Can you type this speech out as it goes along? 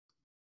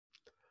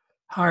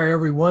Hi,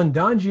 everyone.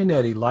 Don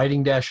Giannatti,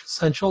 Lighting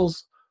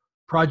Essentials,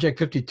 Project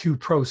 52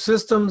 Pro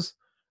Systems,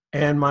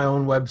 and my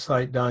own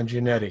website, Don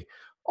Giannatti.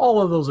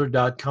 All of those are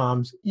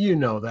 .coms. You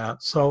know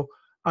that. So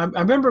I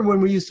remember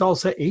when we used to all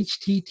say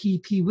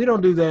HTTP. We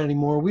don't do that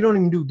anymore. We don't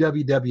even do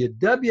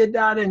www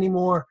dot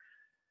anymore.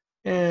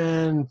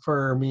 And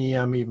for me,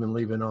 I'm even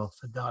leaving off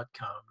the .com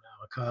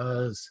now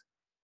because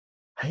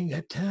I ain't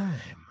got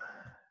time.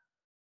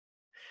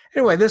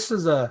 Anyway, this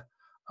is a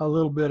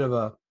little bit of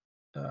a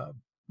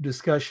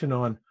discussion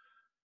on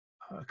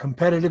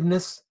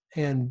competitiveness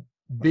and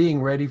being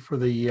ready for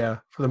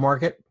the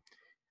market.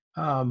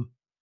 The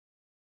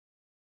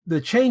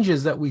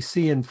changes that we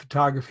see in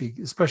photography,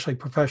 especially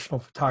professional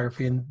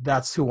photography, and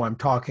that's who I'm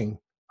talking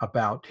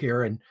about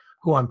here and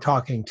who I'm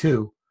talking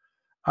to,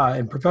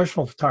 in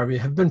professional photography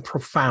have been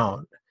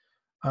profound.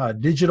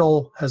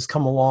 Digital has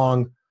come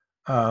along.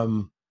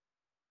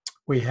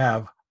 We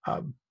have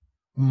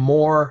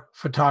more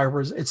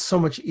photographers. It's so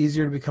much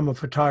easier to become a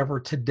photographer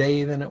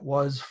today than it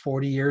was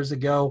 40 years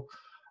ago.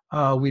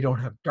 We don't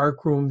have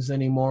dark rooms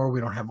anymore.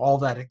 We don't have all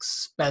that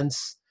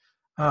expense.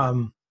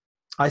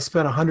 I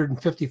spent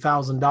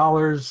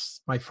 $150,000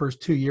 my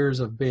first 2 years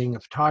of being a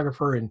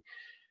photographer, and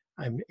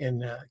I'm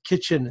in a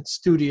kitchen and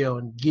studio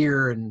and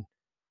gear and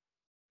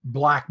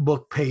black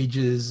book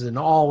pages and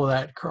all of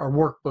that, or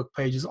workbook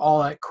pages,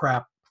 all that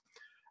crap.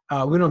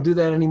 We don't do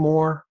that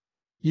anymore.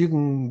 You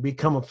can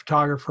become a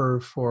photographer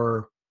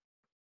for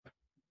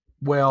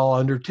well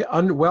under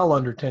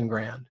 10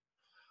 grand.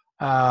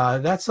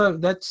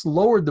 That's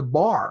lowered the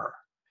bar,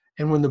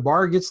 and when the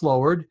bar gets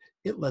lowered,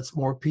 it lets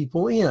more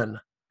people in.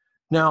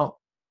 Now,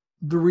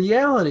 the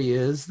reality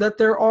is that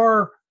there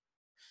are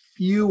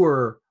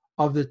fewer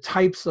of the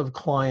types of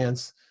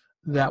clients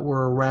that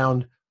were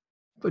around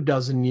a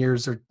dozen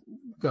years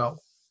ago,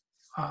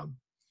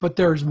 but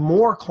there's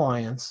more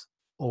clients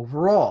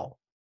overall.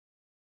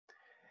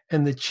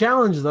 And the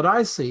challenge that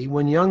I see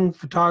when young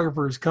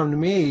photographers come to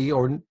me,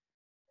 or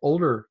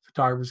older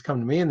photographers come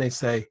to me, and they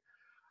say,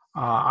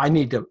 I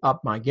need to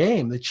up my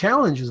game. The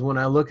challenge is when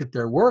I look at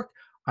their work,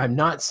 I'm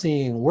not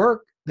seeing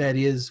work that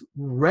is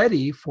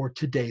ready for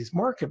today's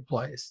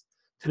marketplace.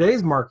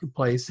 Today's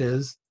marketplace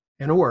is,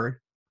 in a word,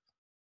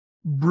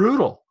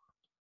 brutal.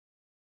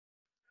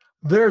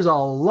 There's a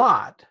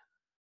lot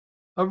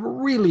of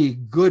really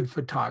good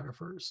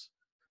photographers,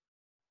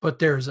 but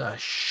there's a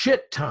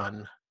shit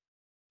ton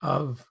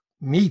of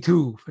Me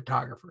Too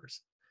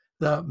photographers.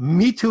 The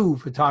Me Too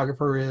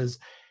photographer is,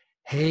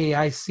 hey,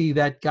 I see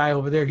that guy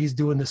over there. He's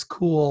doing this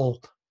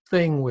cool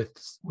thing with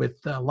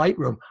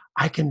Lightroom.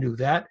 I can do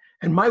that,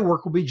 and my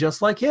work will be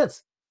just like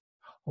his.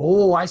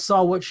 Oh, I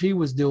saw what she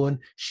was doing.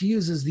 She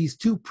uses these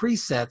two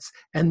presets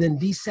and then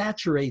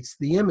desaturates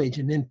the image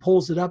and then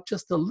pulls it up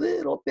just a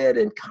little bit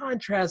in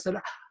contrast. And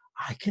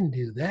I can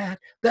do that.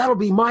 That'll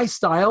be my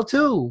style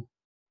too.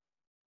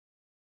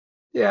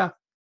 Yeah,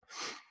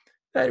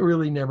 that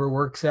really never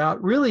works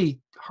out.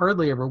 Really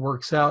hardly ever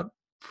works out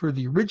for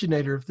the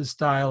originator of the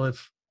style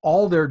if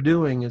all they're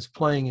doing is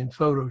playing in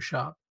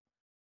Photoshop.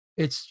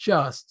 It's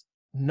just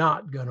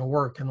not going to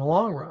work in the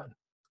long run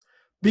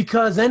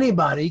because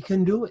anybody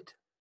can do it.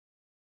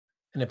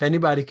 And if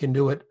anybody can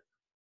do it,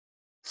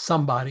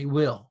 somebody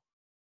will.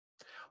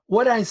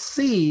 What I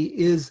see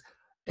is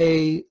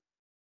a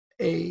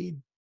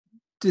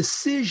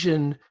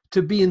decision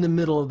to be in the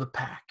middle of the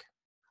pack,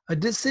 a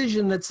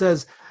decision that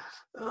says,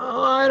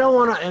 oh, I don't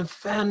want to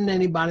offend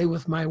anybody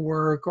with my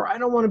work, or I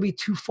don't want to be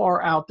too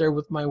far out there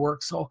with my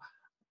work, so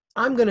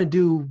I'm going to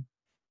do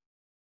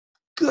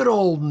good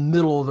old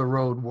middle of the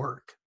road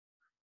work.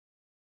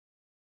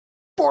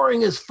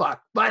 Boring as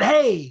fuck, but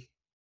hey,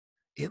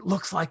 it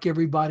looks like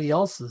everybody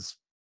else's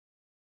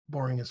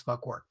boring as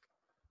fuck work.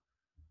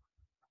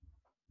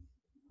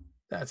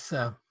 That's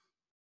not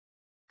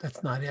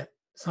it.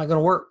 It's not going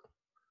to work.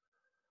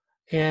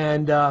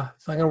 And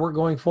it's not going to work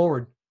going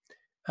forward.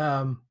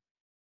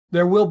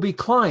 There will be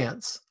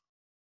clients,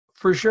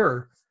 for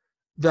sure,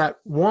 that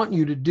want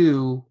you to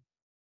do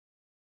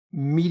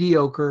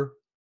mediocre,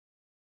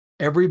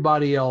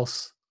 everybody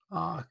else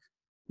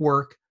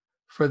work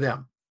for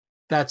them.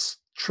 That's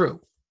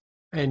true.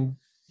 And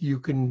you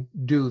can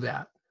do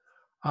that.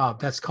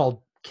 That's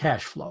called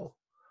cash flow.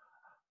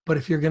 But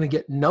if you're going to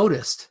get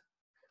noticed,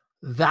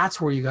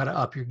 that's where you got to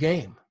up your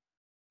game.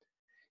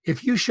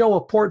 If you show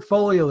a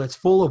portfolio that's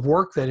full of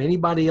work that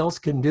anybody else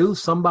can do,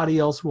 somebody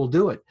else will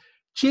do it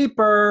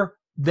cheaper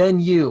than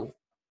you.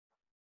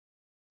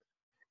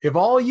 If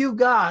all you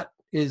got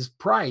is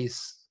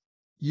price,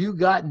 you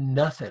got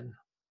nothing.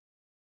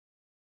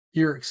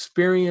 Your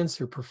experience,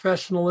 your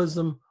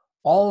professionalism,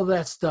 all of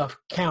that stuff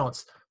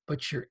counts,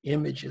 but your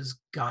images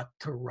got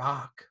to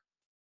rock.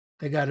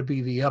 They got to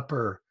be the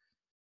upper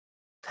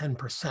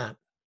 10%,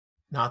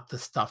 not the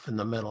stuff in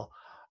the middle.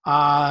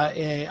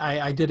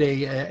 I did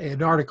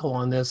an article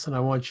on this, and I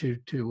want you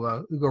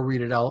to go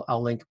read it.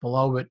 I'll link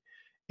below, but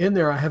in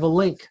there I have a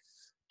link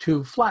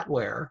to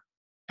flatware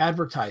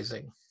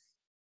advertising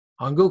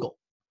on Google.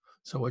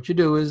 So what you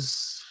do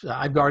is,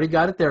 I've already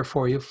got it there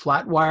for you,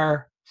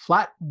 flatware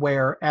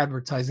flatware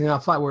advertising. Now,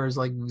 flatware is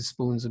like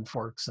spoons and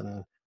forks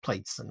and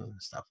plates and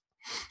stuff.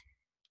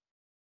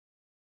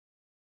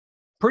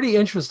 Pretty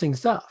interesting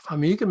stuff. I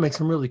mean, you can make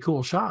some really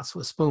cool shots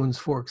with spoons,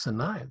 forks, and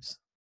knives.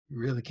 You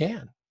really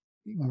can.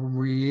 You can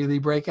really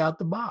break out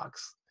the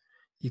box.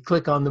 You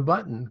click on the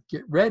button,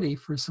 get ready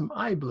for some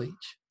eye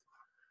bleach.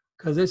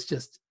 Because it's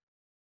just,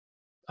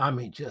 I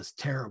mean, just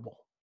terrible.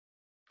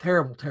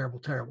 Terrible, terrible,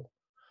 terrible.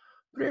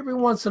 But every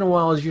once in a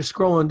while, as you're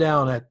scrolling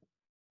down that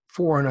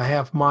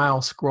 4.5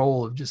 mile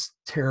scroll of just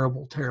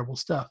terrible, terrible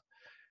stuff,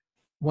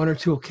 one or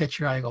two will catch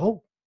your eye and go,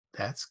 oh,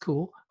 that's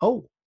cool.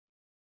 Oh,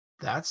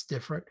 that's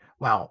different.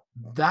 Wow,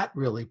 that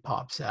really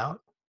pops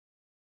out.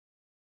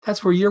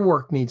 That's where your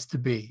work needs to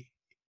be.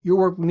 Your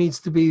work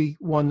needs to be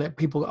one that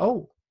people go,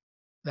 oh,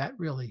 that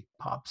really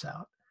pops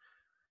out.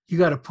 You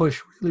got to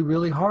push really,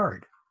 really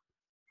hard.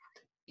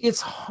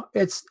 It's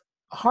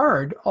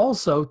hard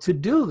also to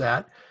do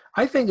that.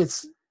 I think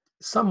it's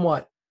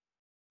somewhat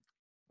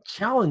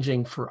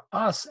challenging for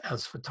us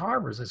as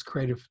photographers, as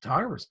creative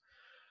photographers.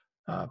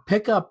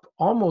 Pick up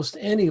almost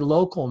any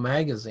local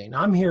magazine.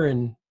 I'm here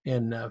in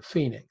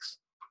Phoenix,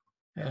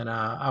 and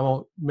I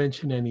won't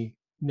mention any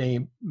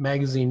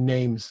magazine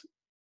names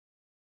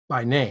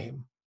by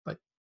name, but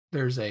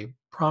there's a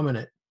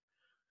prominent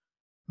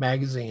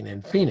magazine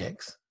in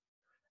Phoenix.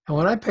 And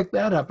when I pick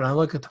that up and I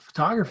look at the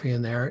photography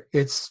in there,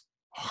 it's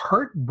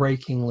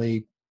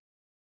heartbreakingly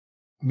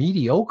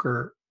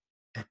mediocre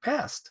at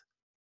best.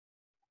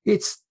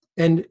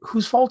 And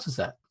whose fault is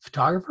that?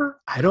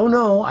 Photographer? I don't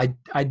know.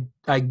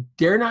 I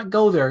dare not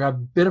go there.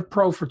 I've been a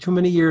pro for too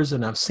many years,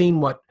 and I've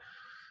seen what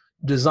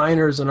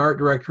designers and art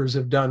directors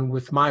have done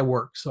with my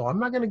work. So I'm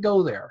not going to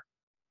go there.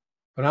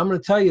 But I'm going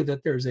to tell you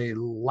that there's a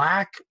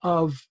lack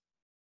of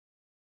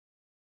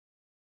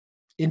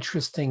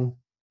interesting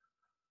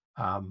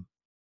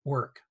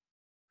work,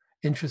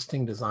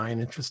 interesting design,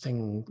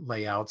 interesting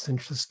layouts,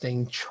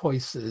 interesting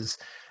choices.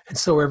 And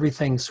so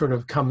everything sort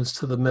of comes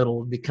to the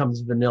middle,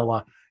 becomes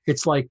vanilla.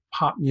 It's like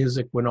pop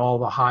music when all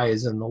the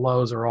highs and the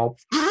lows are all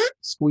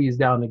squeezed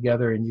down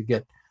together, and you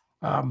get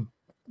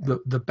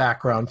the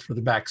background for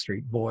the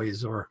Backstreet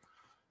Boys or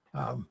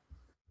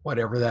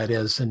whatever that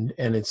is, and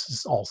it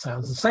all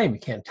sounds the same. You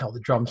can't tell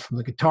the drums from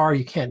the guitar.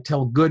 You can't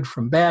tell good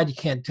from bad. You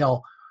can't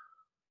tell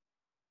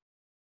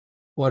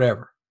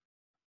whatever.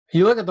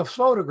 You look at the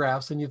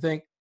photographs and you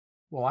think,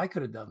 well, I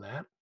could have done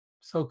that.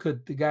 So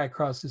could the guy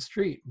across the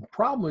street.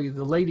 Probably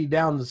the lady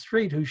down the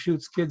street who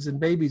shoots kids and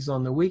babies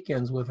on the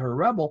weekends with her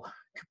Rebel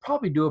could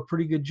probably do a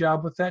pretty good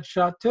job with that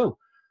shot too.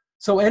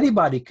 So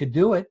anybody could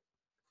do it.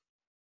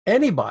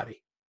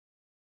 Anybody.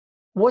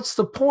 What's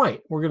the point?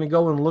 We're going to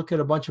go and look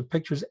at a bunch of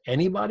pictures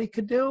anybody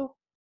could do?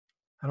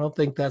 I don't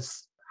think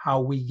that's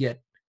how we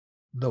get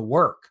the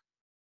work.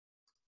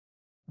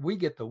 We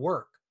get the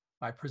work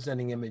by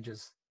presenting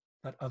images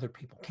that other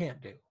people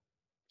can't do.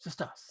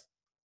 Just us,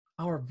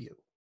 our view,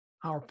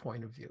 our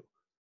point of view,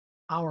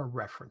 our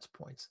reference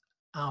points,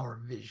 our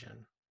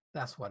vision.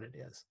 That's what it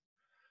is.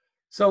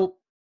 So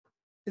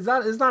it's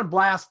not a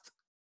blast.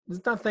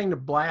 There's nothing to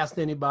blast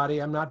anybody.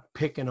 I'm not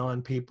picking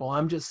on people.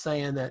 I'm just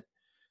saying that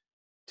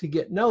to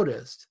get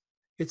noticed,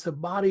 it's a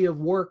body of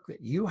work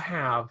that you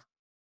have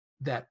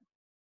that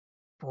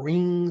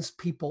brings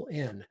people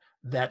in,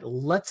 that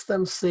lets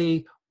them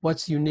see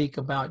what's unique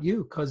about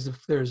you. Because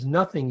if there's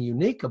nothing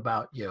unique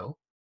about you,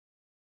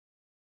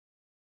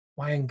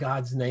 why in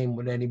God's name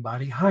would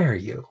anybody hire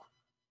you?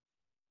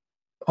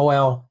 Oh,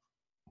 well,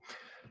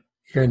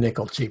 you're a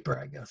nickel cheaper,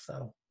 I guess.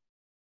 So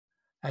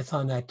that's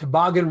on that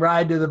toboggan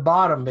ride to the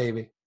bottom,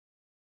 baby.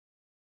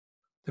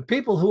 The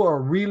people who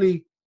are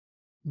really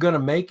going to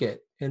make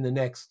it in the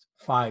next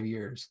 5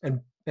 years,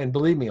 and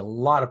believe me, a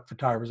lot of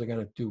photographers are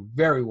going to do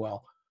very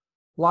well.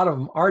 A lot of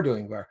them are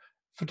doing well.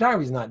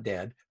 Photography is not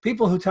dead.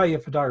 People who tell you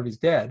photography is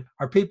dead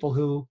are people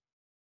who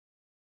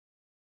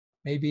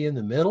may be in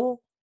the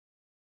middle.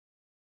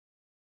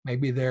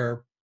 Maybe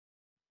they're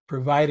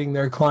providing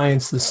their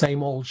clients the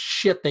same old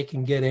shit they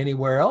can get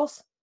anywhere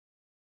else.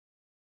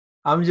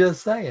 I'm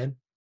just saying.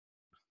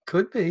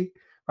 Could be,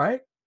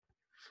 right?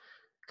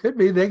 Could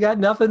be they got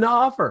nothing to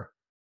offer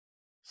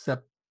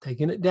except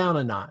taking it down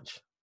a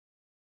notch.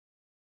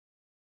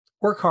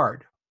 Work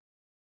hard.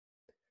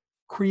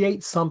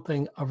 Create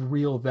something of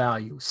real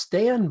value.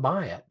 Stand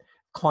by it.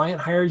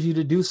 Client hires you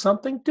to do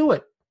something, do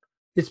it.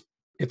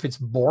 If it's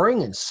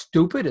boring and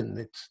stupid and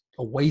it's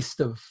a waste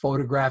of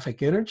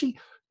photographic energy,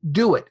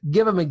 do it.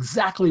 Give them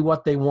exactly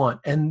what they want.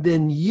 And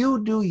then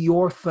you do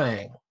your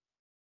thing.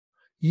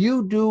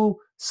 You do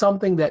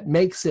something that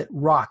makes it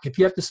rock. If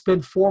you have to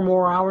spend 4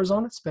 more hours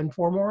on it, spend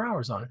 4 more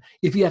hours on it.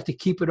 If you have to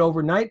keep it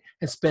overnight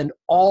and spend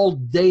all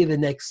day the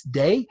next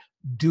day,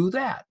 do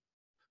that.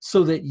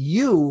 So that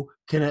you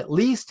can at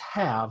least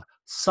have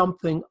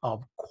something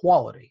of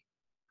quality,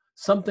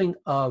 something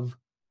of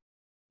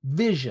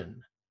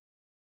vision.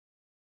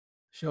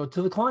 Show it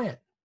to the client.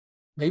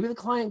 Maybe the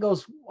client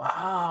goes,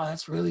 wow,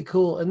 that's really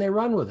cool, and they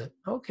run with it.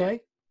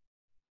 Okay.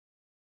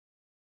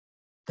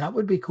 That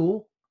would be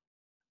cool.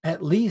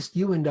 At least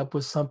you end up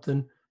with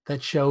something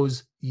that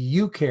shows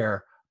you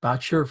care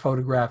about your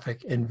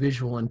photographic and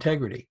visual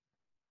integrity.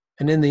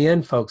 And in the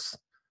end, folks,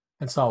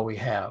 that's all we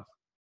have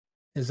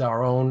is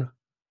our own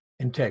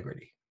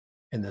integrity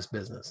in this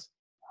business.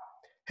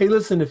 Hey,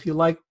 listen, if you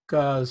like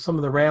some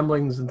of the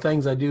ramblings and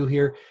things I do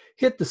here,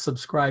 hit the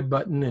subscribe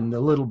button and the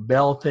little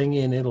bell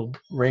thingy, and it'll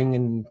ring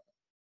and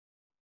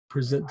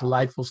present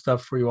delightful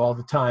stuff for you all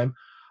the time.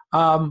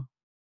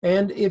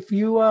 And if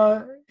you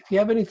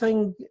have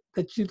anything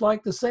that you'd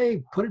like to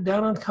say, put it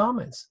down in the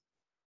comments.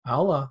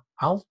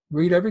 I'll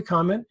read every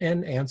comment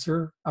and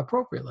answer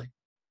appropriately.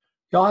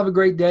 Y'all have a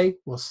great day.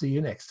 We'll see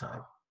you next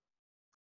time.